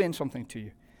me explain something to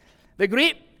you. The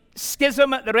great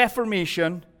schism at the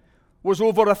Reformation was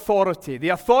over authority. The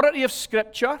authority of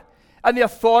Scripture and the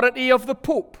authority of the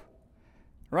Pope.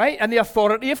 Right? And the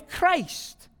authority of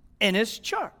Christ in his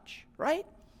church. Right?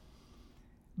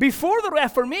 Before the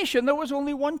Reformation, there was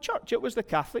only one church. It was the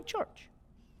Catholic Church.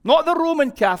 Not the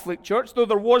Roman Catholic Church, though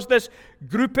there was this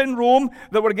group in Rome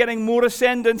that were getting more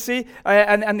ascendancy,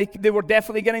 and they were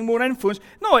definitely getting more influence.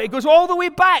 No, it goes all the way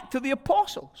back to the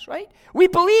apostles, right? We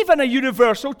believe in a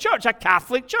universal church, a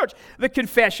Catholic church. The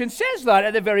confession says that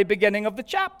at the very beginning of the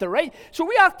chapter, right? So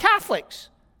we are Catholics.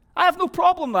 I have no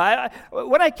problem with that.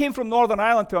 When I came from Northern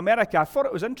Ireland to America, I thought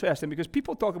it was interesting because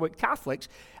people talk about Catholics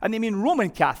and they mean Roman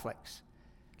Catholics.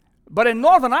 But in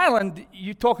Northern Ireland,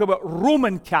 you talk about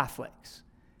Roman Catholics,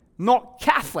 not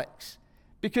Catholics,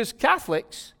 because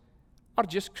Catholics are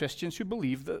just Christians who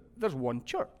believe that there's one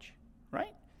church,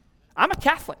 right? I'm a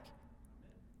Catholic.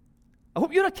 I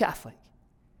hope you're a Catholic.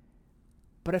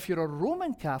 But if you're a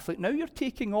Roman Catholic, now you're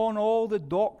taking on all the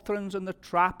doctrines and the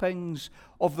trappings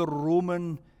of the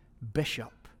Roman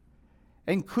bishop,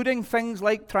 including things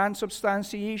like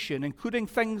transubstantiation, including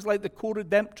things like the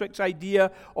co-redemptrix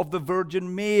idea of the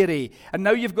Virgin Mary. And now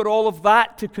you've got all of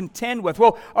that to contend with.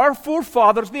 Well, our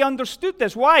forefathers, they understood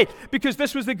this. Why? Because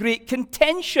this was the great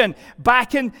contention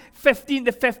back in the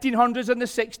 1500s and the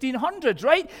 1600s,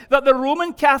 right? That the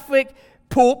Roman Catholic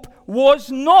Pope was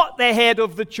not the head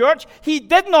of the church. He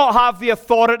did not have the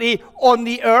authority on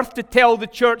the earth to tell the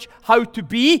church how to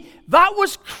be. That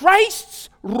was Christ's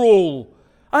role,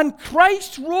 and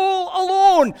Christ's role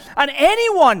alone. And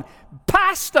anyone,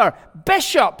 pastor,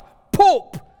 bishop,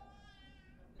 pope,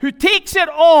 who takes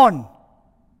on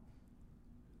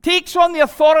the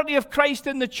authority of Christ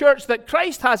in the church that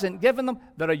Christ hasn't given them,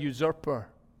 they're a usurper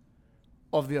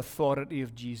of the authority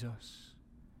of Jesus.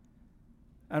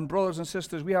 And brothers and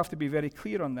sisters, we have to be very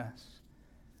clear on this.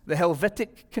 The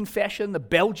Helvetic Confession, the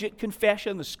Belgic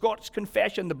Confession, the Scots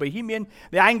Confession, the Bohemian,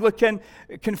 the Anglican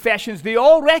confessions, they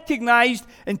all recognized,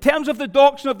 in terms of the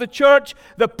doctrine of the church,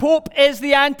 the Pope is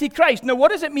the Antichrist. Now,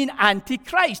 what does it mean,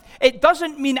 Antichrist? It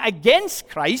doesn't mean against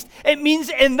Christ. It means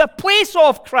in the place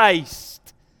of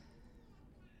Christ.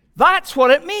 That's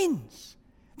what it means.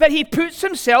 That he puts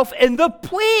himself in the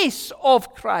place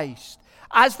of Christ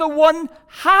as the one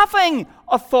having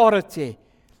authority.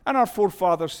 And our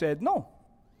forefathers said, no,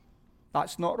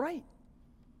 that's not right.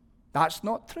 That's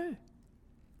not true.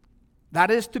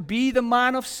 That is to be the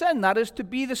man of sin. That is to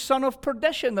be the son of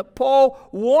perdition that Paul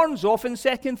warns of in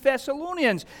 2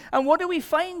 Thessalonians. And what do we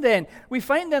find then? We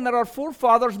find then that our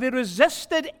forefathers, they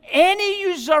resisted any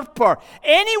usurper,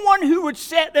 anyone who would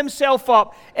set themselves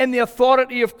up in the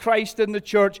authority of Christ in the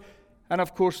church. And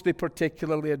of course, they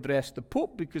particularly addressed the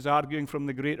Pope, because arguing from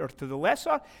the greater to the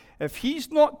lesser, if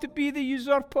he's not to be the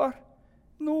usurper,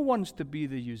 no one's to be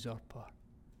the usurper.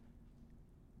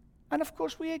 And of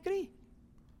course, we agree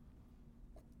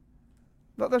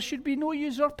that there should be no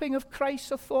usurping of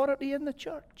Christ's authority in the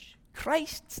church.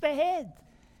 Christ's the head.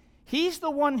 He's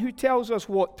the one who tells us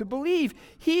what to believe.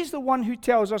 He's the one who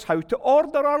tells us how to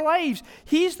order our lives.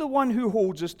 He's the one who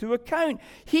holds us to account.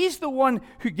 He's the one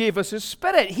who gave us his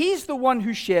Spirit. He's the one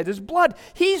who shed his blood.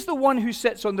 He's the one who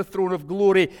sits on the throne of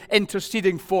glory,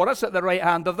 interceding for us at the right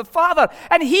hand of the Father.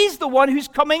 And he's the one who's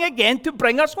coming again to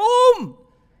bring us home.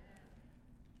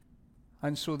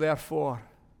 And so therefore,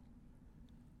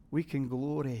 we can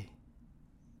glory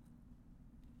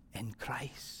in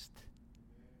Christ,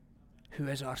 who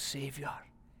is our Savior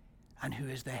and who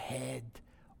is the head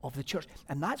of the church.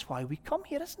 And that's why we come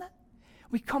here, isn't it?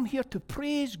 We come here to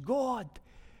praise God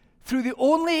through the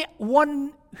only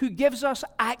one who gives us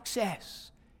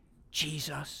access,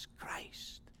 Jesus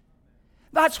Christ.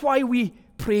 That's why we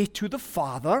pray to the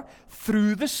Father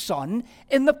through the Son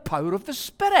in the power of the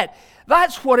Spirit.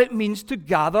 That's what it means to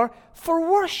gather for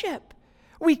worship.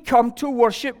 We come to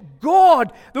worship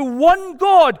God, the one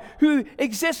God who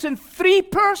exists in three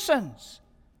persons.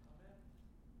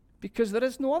 Because there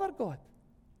is no other God.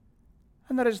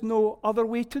 And there is no other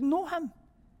way to know him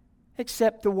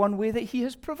except the one way that he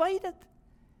has provided.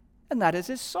 And that is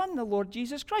his Son, the Lord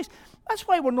Jesus Christ. That's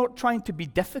why we're not trying to be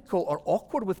difficult or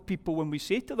awkward with people when we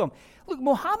say to them, look,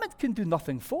 Muhammad can do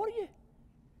nothing for you.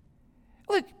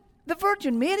 Look, the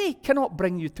Virgin Mary cannot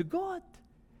bring you to God.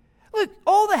 Look,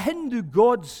 all the Hindu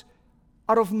gods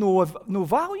are of no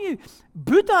value.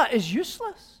 Buddha is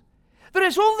useless. There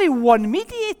is only one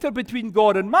mediator between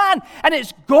God and man, and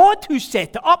it's God who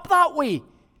set it up that way.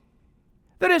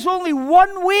 There is only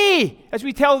one way, as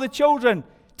we tell the children,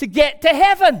 to get to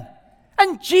heaven,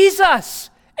 and Jesus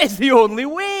is the only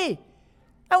way.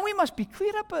 And we must be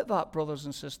clear about that, brothers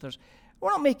and sisters.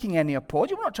 We're not making any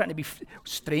apology. We're not trying to be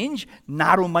strange,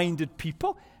 narrow-minded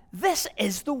people. This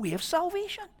is the way of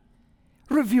salvation,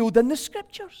 revealed in the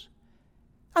Scriptures.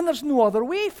 And there's no other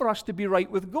way for us to be right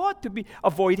with God, to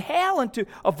avoid hell and to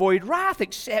avoid wrath,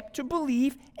 except to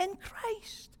believe in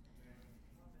Christ.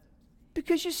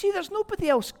 Because you see, there's nobody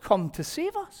else come to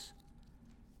save us.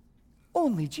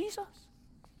 Only Jesus.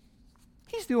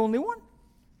 He's the only one.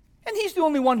 And he's the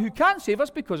only one who can save us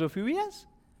because of who he is.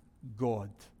 God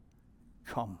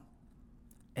come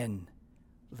in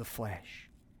the flesh.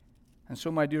 And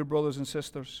so, my dear brothers and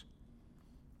sisters,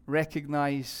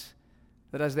 recognize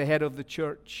that as the head of the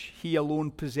church, he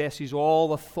alone possesses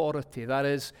all authority. That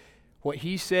is, what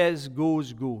he says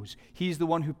goes. He's the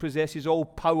one who possesses all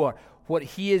power. What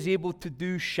he is able to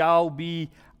do shall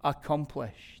be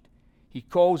accomplished. He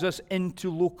calls us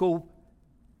into local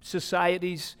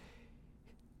societies.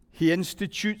 He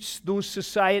institutes those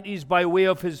societies by way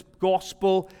of his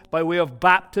gospel, by way of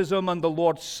baptism and the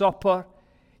Lord's Supper.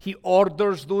 He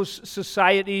orders those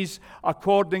societies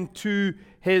according to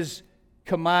his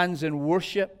commands in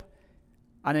worship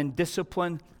and in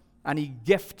discipline, and he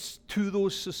gifts to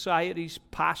those societies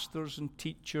pastors and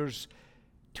teachers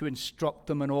to instruct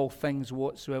them in all things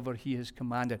whatsoever he has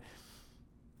commanded.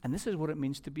 And this is what it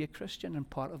means to be a Christian and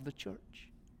part of the church.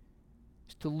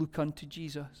 It's to look unto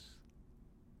Jesus,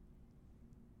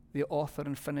 the author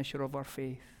and finisher of our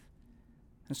faith.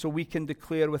 And so we can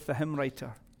declare with the hymn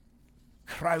writer,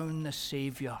 crown the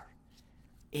Savior,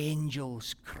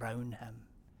 angels crown him.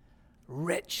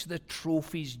 Rich the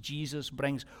trophies Jesus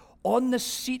brings, on the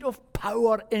seat of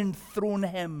power enthrone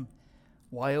him,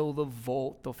 while the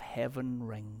vault of heaven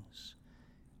rings.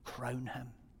 Crown him,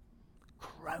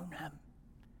 crown him,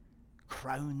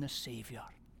 crown the Savior,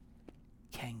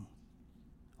 King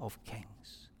of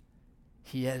kings.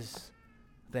 He is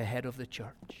the head of the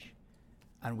church,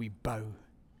 and we bow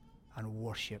and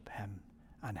worship him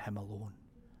and him alone.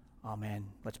 Amen.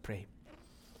 Let's pray.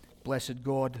 Blessed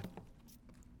God,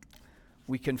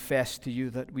 we confess to you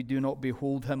that we do not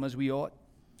behold him as we ought.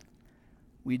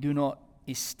 We do not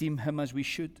esteem him as we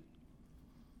should.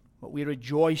 But we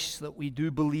rejoice that we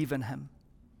do believe in him,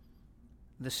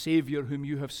 the Savior whom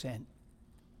you have sent,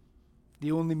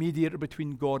 the only mediator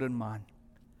between God and man,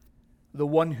 the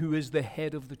one who is the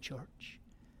head of the church.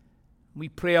 We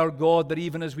pray, our God, that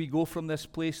even as we go from this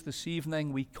place this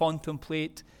evening, we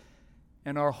contemplate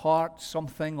in our hearts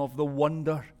something of the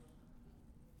wonder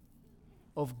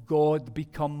of God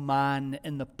become man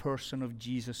in the person of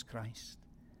Jesus Christ.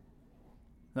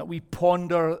 That we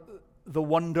ponder the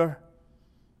wonder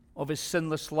of his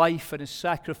sinless life and his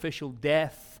sacrificial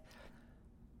death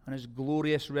and his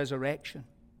glorious resurrection.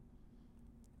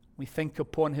 We think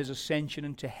upon his ascension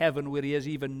into heaven where he is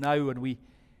even now, and we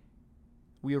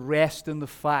rest in the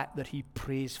fact that he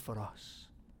prays for us.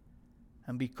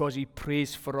 And because he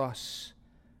prays for us,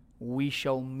 we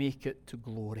shall make it to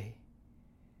glory.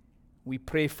 We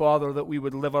pray, Father, that we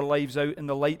would live our lives out in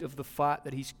the light of the fact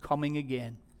that he's coming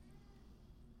again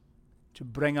to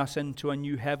bring us into a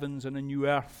new heavens and a new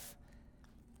earth,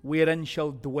 wherein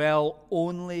shall dwell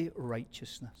only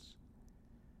righteousness.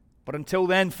 But until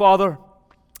then, Father,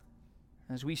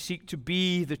 as we seek to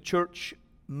be the church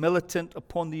militant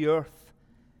upon the earth,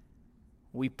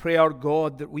 we pray, our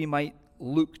God, that we might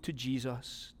look to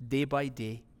Jesus day by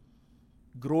day,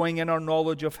 growing in our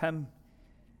knowledge of him,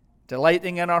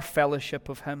 delighting in our fellowship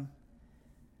of him,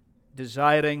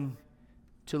 desiring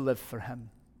to live for him,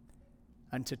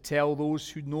 and to tell those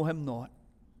who know him not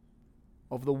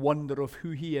of the wonder of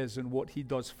who he is and what he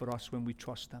does for us when we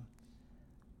trust him.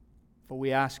 For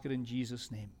we ask it in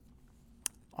Jesus' name.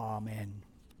 Amen.